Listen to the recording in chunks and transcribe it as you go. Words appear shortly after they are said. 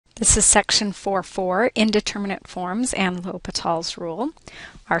This is section 4.4, Indeterminate Forms and L'Hopital's rule.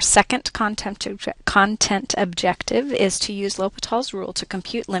 Our second content objective is to use L'Hopital's rule to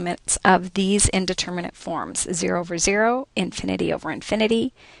compute limits of these indeterminate forms: 0 over 0, infinity over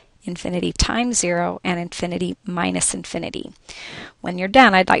infinity, infinity times 0, and infinity minus infinity. When you're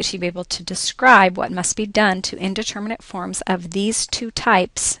done, I'd like you to be able to describe what must be done to indeterminate forms of these two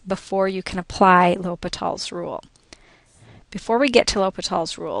types before you can apply L'Hopital's rule. Before we get to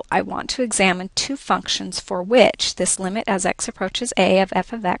L'Hopital's rule, I want to examine two functions for which this limit as x approaches a of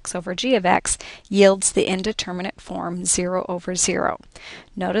f of x over g of x yields the indeterminate form 0 over 0.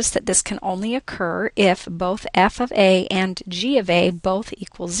 Notice that this can only occur if both f of a and g of a both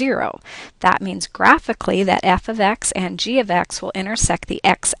equal 0. That means graphically that f of x and g of x will intersect the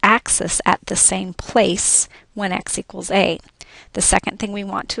x-axis at the same place when x equals a. The second thing we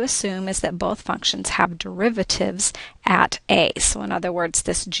want to assume is that both functions have derivatives at a. So in other words,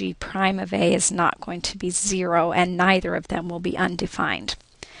 this g prime of a is not going to be 0, and neither of them will be undefined.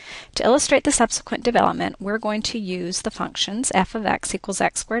 To illustrate the subsequent development, we're going to use the functions f of x equals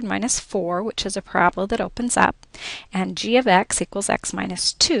x squared minus 4, which is a parabola that opens up, and g of x equals x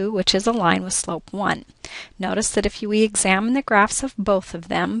minus 2, which is a line with slope 1. Notice that if we examine the graphs of both of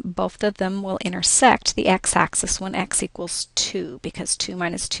them will intersect the x-axis when x equals 2, because 2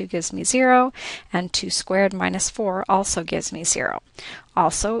 minus 2 gives me 0, and 2 squared minus 4 also gives me 0.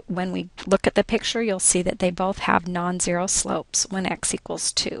 Also, when we look at the picture, you'll see that they both have non-zero slopes when x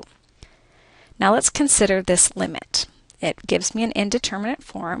equals 2. Now let's consider this limit. It gives me an indeterminate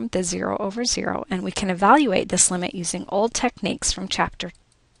form, the 0 over 0, and we can evaluate this limit using old techniques from Chapter.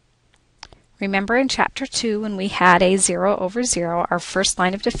 Remember in Chapter 2 when we had a 0 over 0, our first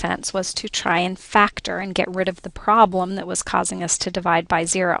line of defense was to try and factor and get rid of the problem that was causing us to divide by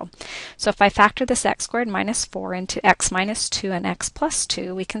 0. So if I factor this x squared minus 4 into x minus 2 and x plus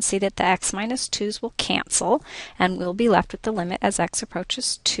 2, we can see that the x minus 2's will cancel, and we'll be left with the limit as x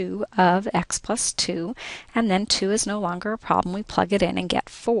approaches 2 of x plus 2, and then 2 is no longer a problem. We plug it in and get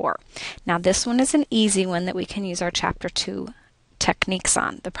 4. Now this one is an easy one that we can use our Chapter 2 techniques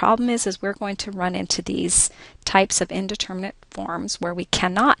on. The problem is we're going to run into these types of indeterminate forms where we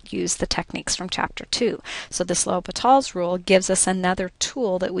cannot use the techniques from Chapter 2. So this L'Hopital's rule gives us another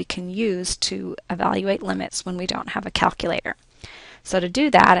tool that we can use to evaluate limits when we don't have a calculator. So to do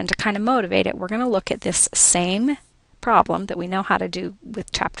that and to kind of motivate it, we're going to look at this same problem that we know how to do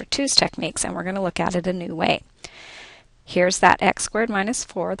with Chapter 2's techniques, and we're going to look at it a new way. Here's that x squared minus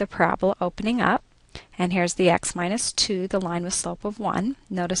 4, the parabola opening up. And here's the x minus 2, the line with slope of 1.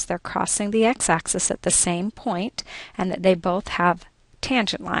 Notice they're crossing the x-axis at the same point, and that they both have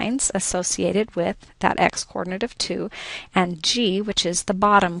tangent lines associated with that x-coordinate of 2, and g, which is the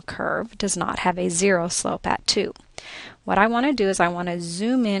bottom curve, does not have a 0 slope at 2. What I want to do is I want to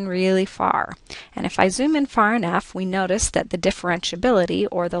zoom in really far, and if I zoom in far enough, we notice that the differentiability,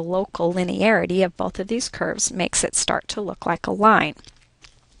 or the local linearity of both of these curves, makes it start to look like a line.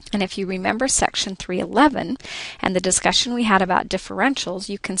 And if you remember section 311 and the discussion we had about differentials,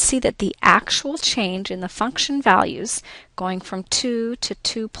 you can see that the actual change in the function values going from 2 to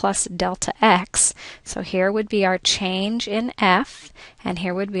 2 plus delta x, so here would be our change in f, and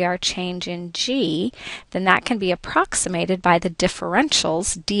here would be our change in g, then that can be approximated by the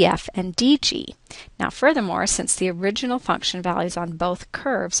differentials df and dg. Now furthermore, since the original function values on both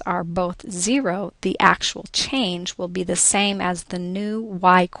curves are both 0, the actual change will be the same as the new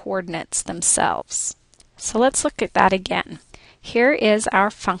y-coordinates themselves. So let's look at that again. Here is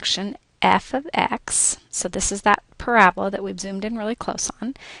our function f of x. So this is that parabola that we've zoomed in really close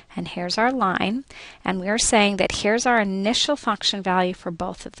on, and here's our line, and we are saying that here's our initial function value for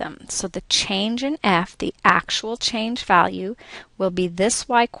both of them. So the change in f, the actual change value, will be this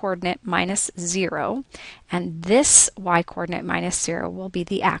y-coordinate minus 0, and this y-coordinate minus 0 will be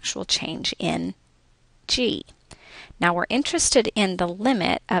the actual change in g. Now we're interested in the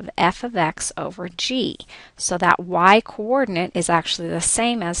limit of f of x over g. So that y-coordinate is actually the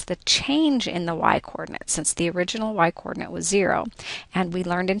same as the change in the y-coordinate, since the original y-coordinate was 0. And we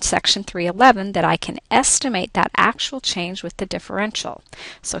learned in section 311 that I can estimate that actual change with the differential.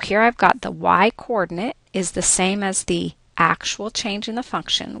 So here I've got the y-coordinate is the same as the actual change in the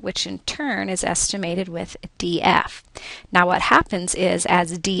function, which in turn is estimated with df. Now what happens is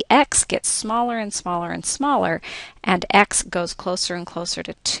as dx gets smaller and smaller and smaller, and x goes closer and closer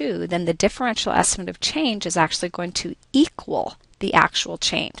to 2, then the differential estimate of change is actually going to equal the actual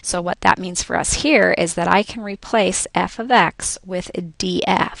change. So what that means for us here is that I can replace f of x with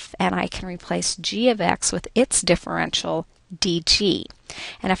df, and I can replace g of x with its differential dg.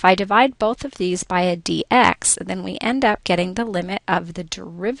 And if I divide both of these by a dx, then we end up getting the limit of the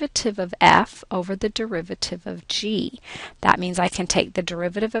derivative of f over the derivative of g. That means I can take the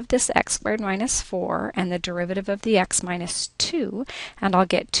derivative of this x squared minus 4 and the derivative of the x minus 2, and I'll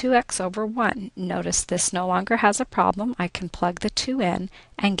get 2x over 1. Notice this no longer has a problem. I can plug the 2 in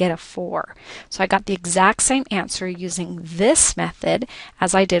and get a 4. So I got the exact same answer using this method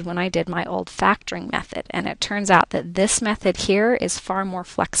as I did when I did my old factoring method. And it turns out that this method here is far more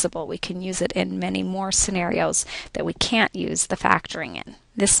flexible. We can use it in many more scenarios that we can't use the factoring in.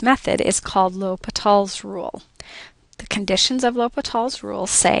 This method is called L'Hopital's rule. The conditions of L'Hopital's rule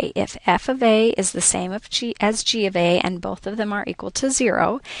say if f of a is the same as g of a and both of them are equal to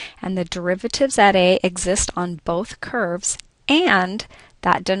 0, and the derivatives at a exist on both curves, and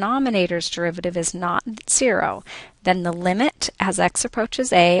that denominator's derivative is not 0, then the limit as x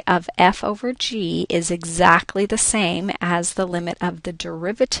approaches a of f over g is exactly the same as the limit of the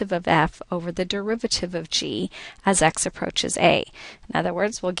derivative of f over the derivative of g as x approaches a. In other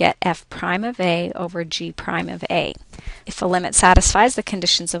words, we'll get f prime of a over g prime of a. If a limit satisfies the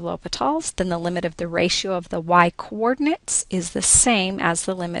conditions of L'Hopital's, then the limit of the ratio of the y coordinates is the same as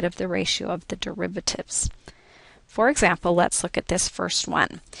the limit of the ratio of the derivatives. For example, let's look at this first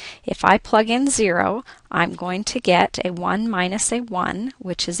one. If I plug in 0, I'm going to get a 1 minus a 1,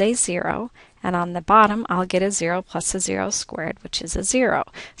 which is a 0, and on the bottom I'll get a 0 plus a 0 squared, which is a 0.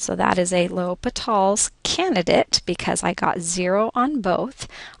 So that is a L'Hopital's candidate because I got 0 on both.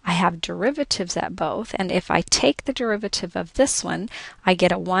 I have derivatives at both, and if I take the derivative of this one, I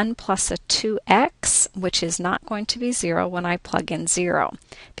get a 1 plus a 2x, which is not going to be 0 when I plug in 0.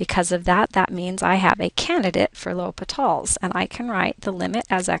 Because of that, that means I have a candidate for L'Hopital's, and I can write the limit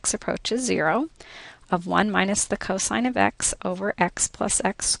as x approaches 0 of 1 minus the cosine of x over x plus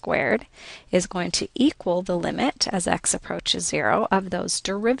x squared is going to equal the limit as x approaches 0 of those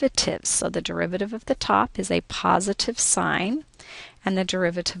derivatives. So the derivative of the top is a positive sign, and the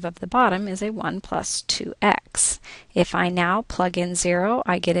derivative of the bottom is a 1 plus 2x. If I now plug in 0,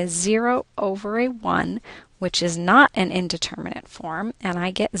 I get a 0 over a 1, which is not an indeterminate form, and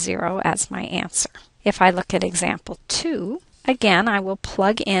I get 0 as my answer. If I look at example 2, again, I will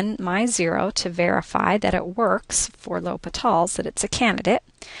plug in my 0 to verify that it works for L'Hopital's, that it's a candidate.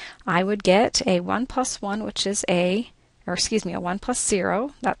 I would get a 1 plus 1, which is a 1 plus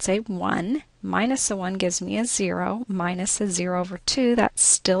 0, that's a 1, minus a 1 gives me a 0, minus a 0 over 2, that's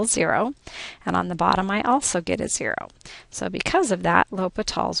still 0, and on the bottom I also get a 0. So because of that,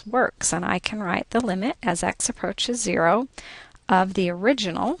 L'Hopital's works, and I can write the limit as x approaches 0 of the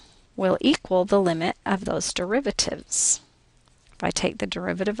original will equal the limit of those derivatives. If I take the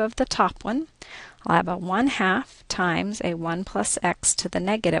derivative of the top one, I'll have a 1/2 times a 1 plus x to the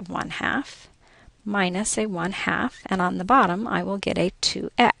negative 1/2 minus a 1/2, and on the bottom I will get a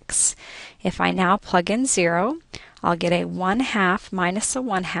 2x. If I now plug in 0, I'll get a 1/2 minus a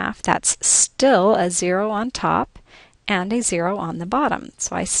 1/2, that's still a 0 on top, and a 0 on the bottom.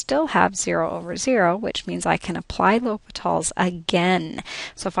 So I still have 0 over 0, which means I can apply L'Hopital's again.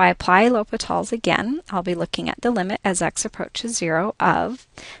 So if I apply L'Hopital's again, I'll be looking at the limit as x approaches 0 of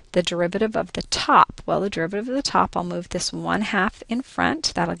the derivative of the top. Well, the derivative of the top, I'll move this 1/2 in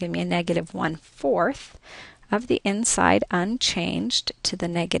front. That'll give me a negative 1/4 of the inside unchanged to the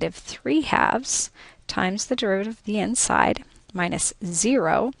negative 3/2 times the derivative of the inside minus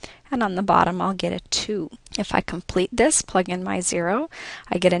 0, and on the bottom I'll get a 2. If I complete this, plug in my 0,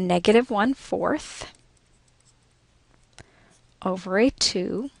 I get a negative 1/4 over a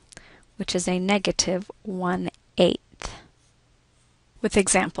 2, which is a negative 1/8. With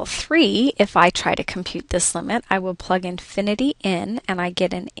example 3, if I try to compute this limit, I will plug infinity in, and I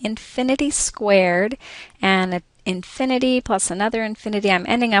get an infinity squared and an infinity plus another infinity. I'm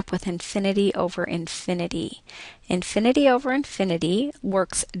ending up with infinity over infinity. Infinity over infinity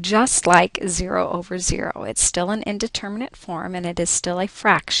works just like 0 over 0. It's still an indeterminate form, and it is still a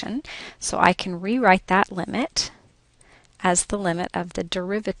fraction, so I can rewrite that limit as the limit of the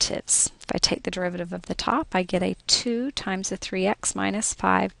derivatives. If I take the derivative of the top, I get a 2 times the 3x minus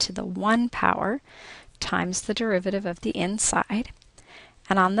 5 to the 1 power times the derivative of the inside.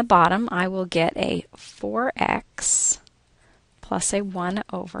 And on the bottom, I will get a 4x plus a 1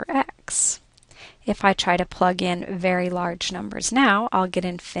 over x. If I try to plug in very large numbers now, I'll get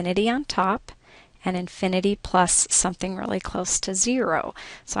infinity on top and infinity plus something really close to 0.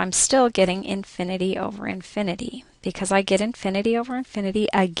 So I'm still getting infinity over infinity. Because I get infinity over infinity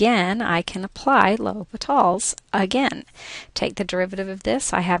again, I can apply L'Hopital's again. Take the derivative of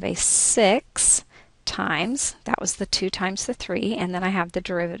this, I have a 6 times, that was the 2 times the 3, and then I have the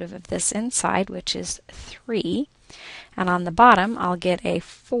derivative of this inside, which is 3. And on the bottom, I'll get a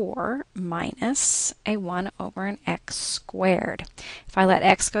 4 minus a 1 over an x squared. If I let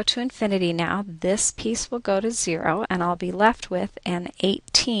x go to infinity now, this piece will go to 0, and I'll be left with an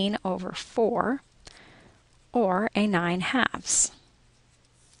 18 over 4, or a 9/2.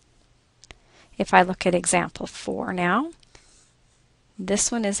 If I look at example 4 now,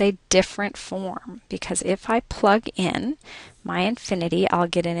 this one is a different form, because if I plug in my infinity, I'll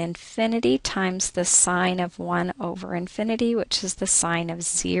get an infinity times the sine of 1 over infinity, which is the sine of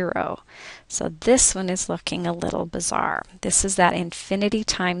 0. So this one is looking a little bizarre. This is that infinity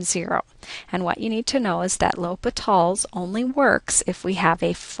times 0. And what you need to know is that L'Hopital's only works if we have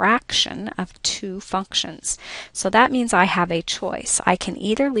a fraction of two functions. So that means I have a choice. I can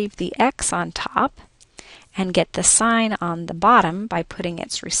either leave the x on top and get the sine on the bottom by putting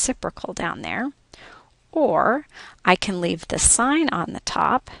its reciprocal down there, or I can leave the sine on the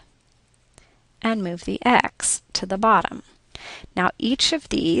top and move the x to the bottom. Now each of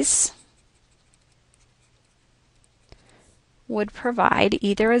these would provide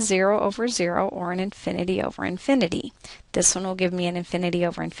either a 0 over 0 or an infinity over infinity. This one will give me an infinity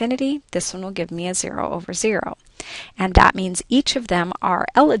over infinity. This one will give me a 0 over 0. And that means each of them are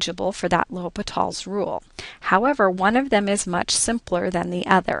eligible for that L'Hopital's rule. However, one of them is much simpler than the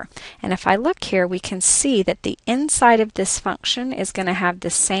other. And if I look here, we can see that the inside of this function is going to have the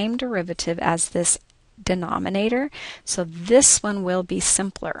same derivative as this denominator, so this one will be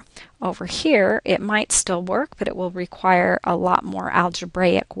simpler. Over here, it might still work, but it will require a lot more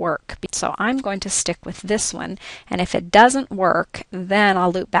algebraic work. So I'm going to stick with this one, and if it doesn't work, then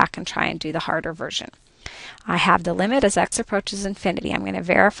I'll loop back and try and do the harder version. I have the limit as x approaches infinity. I'm going to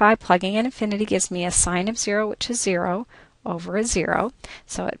verify plugging in infinity gives me a sine of 0, which is 0, over a 0.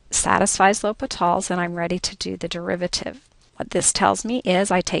 So it satisfies L'Hopital's, and I'm ready to do the derivative. What this tells me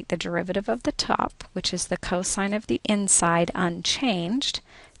is I take the derivative of the top, which is the cosine of the inside unchanged,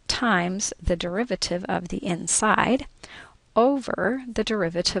 times the derivative of the inside, over the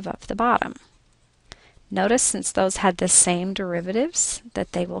derivative of the bottom. Notice since those had the same derivatives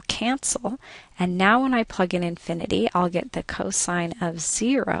that they will cancel, and now when I plug in infinity, I'll get the cosine of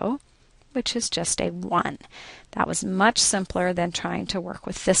 0, which is just a 1. That was much simpler than trying to work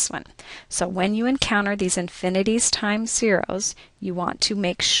with this one. So when you encounter these infinities times zeros, you want to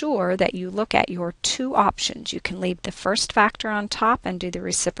make sure that you look at your two options. You can leave the first factor on top and do the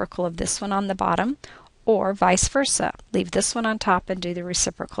reciprocal of this one on the bottom, or vice versa. Leave this one on top and do the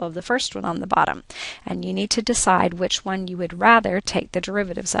reciprocal of the first one on the bottom. And you need to decide which one you would rather take the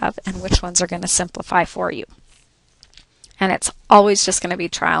derivatives of and which ones are going to simplify for you. And it's always just going to be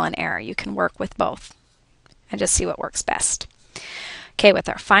trial and error. You can work with both and just see what works best. Okay, with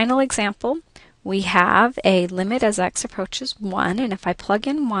our final example, we have a limit as x approaches 1, and if I plug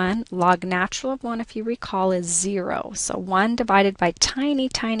in 1, log natural of 1, if you recall, is 0. So 1 divided by tiny,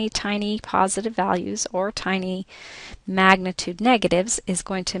 tiny, tiny positive values or tiny magnitude negatives is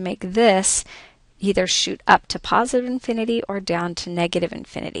going to make this either shoot up to positive infinity or down to negative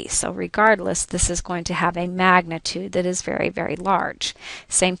infinity. So regardless, this is going to have a magnitude that is very, very large.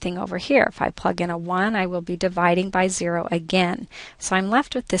 Same thing over here. If I plug in a 1, I will be dividing by 0 again. So I'm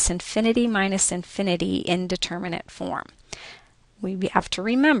left with this infinity minus infinity indeterminate form. We have to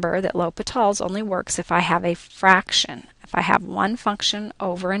remember that L'Hopital's only works if I have a fraction. If I have one function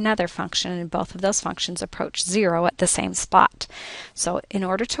over another function and both of those functions approach 0 at the same spot. So in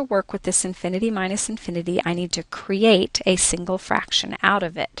order to work with this infinity minus infinity, I need to create a single fraction out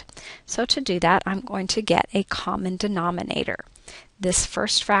of it. So to do that, I'm going to get a common denominator. This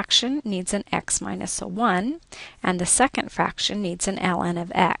first fraction needs an x minus a 1, and the second fraction needs an ln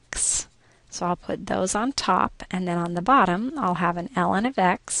of x. So I'll put those on top, and then on the bottom I'll have an ln of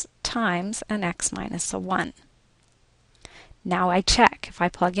x times an x minus a 1. Now I check. If I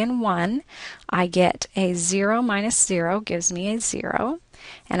plug in 1, I get a 0 minus 0 gives me a 0.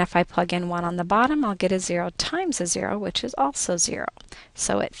 And if I plug in 1 on the bottom, I'll get a 0 times a 0, which is also 0.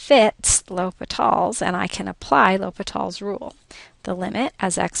 So it fits L'Hopital's, and I can apply L'Hopital's rule. The limit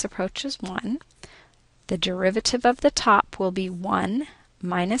as x approaches 1, the derivative of the top will be 1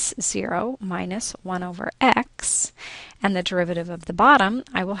 minus 0 minus 1 over x, and the derivative of the bottom,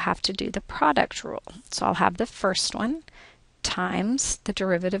 I will have to do the product rule. So I'll have the first one times the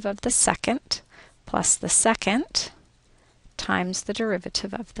derivative of the second plus the second times the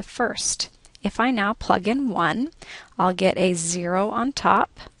derivative of the first. If I now plug in 1, I'll get a 0 on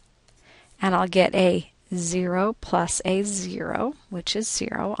top, and I'll get a 0 plus a 0, which is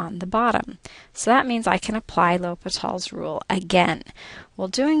 0 on the bottom. So that means I can apply L'Hopital's rule again. Well,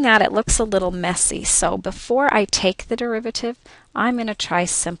 doing that, it looks a little messy. So before I take the derivative, I'm going to try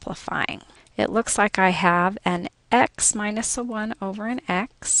simplifying. it looks like I have an x minus a 1 over an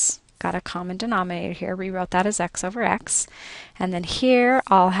x. Got a common denominator here. Rewrote that as x over x. And then here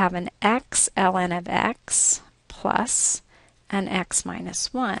I'll have an x ln of x plus an x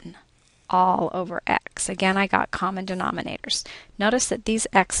minus 1 all over x. Again, I got common denominators. Notice that these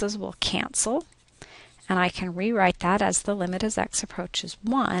x's will cancel, and I can rewrite that as the limit as x approaches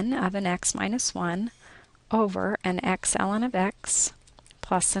 1 of an x minus 1 over an x ln of x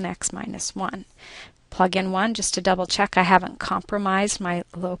plus an x minus 1. Plug in 1 just to double check I haven't compromised my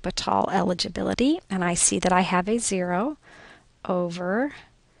L'Hopital eligibility, and I see that I have a 0 over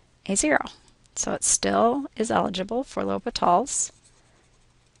a 0. So it still is eligible for L'Hopitals,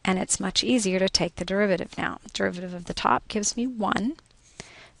 and it's much easier to take the derivative now. The derivative of the top gives me 1.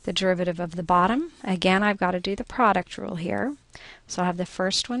 The derivative of the bottom, again, I've got to do the product rule here. So I have the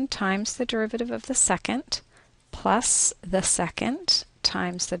first one times the derivative of the second plus the second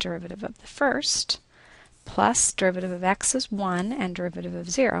times the derivative of the first, plus derivative of x is 1 and derivative of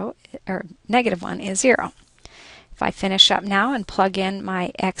 0, or negative 1, is 0. If I finish up now and plug in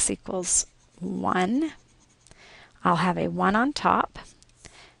my x equals 1, I'll have a 1 on top,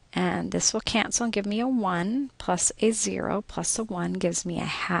 and this will cancel and give me a 1 plus a 0 plus a 1 gives me a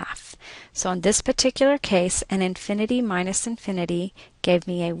half. So in this particular case, an infinity minus infinity gave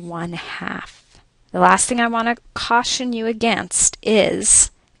me a 1/2. The last thing I want to caution you against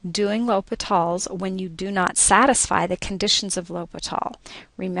is doing L'Hopitals when you do not satisfy the conditions of L'Hopital.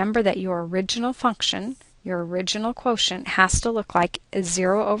 Remember that your original function, your original quotient, has to look like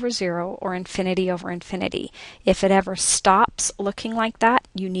 0 over 0 or infinity over infinity. If it ever stops looking like that,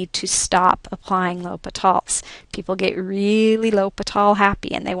 you need to stop applying L'Hopitals. People get really L'Hopital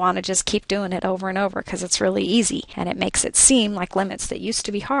happy and they want to just keep doing it over and over because it's really easy, and it makes it seem like limits that used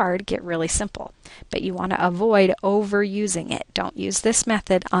to be hard get really simple. But you want to avoid overusing it. Don't use this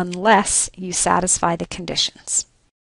method unless you satisfy the conditions.